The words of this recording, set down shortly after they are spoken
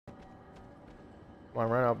Come on,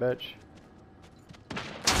 run out, bitch.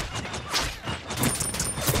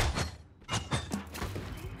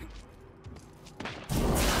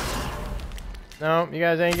 No, you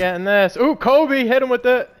guys ain't getting this. Ooh, Kobe, hit him with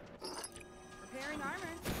it. Repairing armor.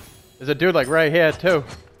 There's a dude like right here too.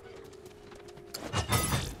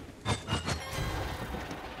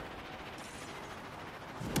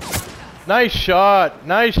 Nice shot,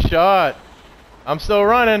 nice shot. I'm still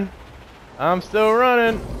running. I'm still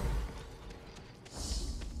running.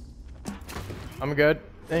 I'm good.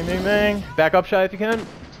 Bang, bang, bang. Back up, Shy, if you can.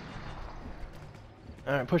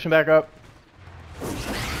 Alright, pushing back up.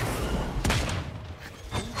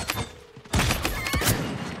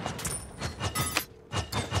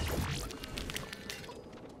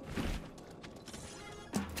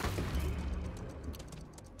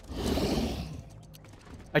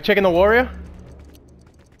 I checking the warrior.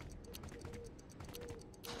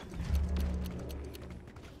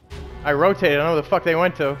 I rotated. I don't know where the fuck they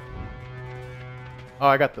went to. Oh,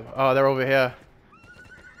 I got the. Oh, they're over here.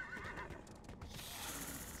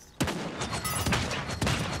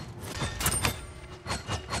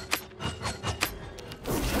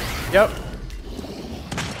 Yep.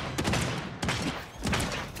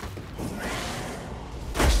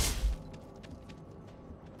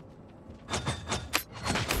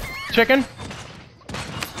 Chicken.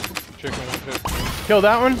 Chicken with it. Kill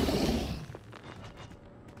that one.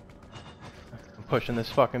 I'm pushing this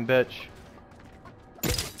fucking bitch.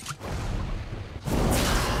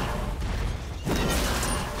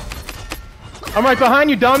 I'm right behind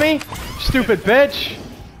you, dummy! Stupid bitch!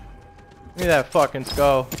 Give me that fucking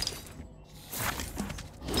skull.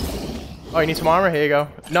 Oh, you need some armor? Here you go.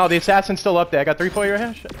 No, the assassin's still up there. I got 3 for you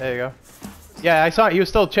right here. There you go. Yeah, I saw it. He was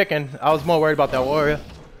still chicken. I was more worried about that warrior.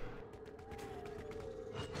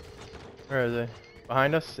 Where is he?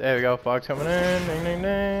 Behind us? There we go. Fog's coming in. Ding, ding,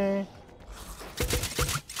 ding.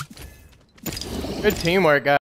 Good teamwork, guys.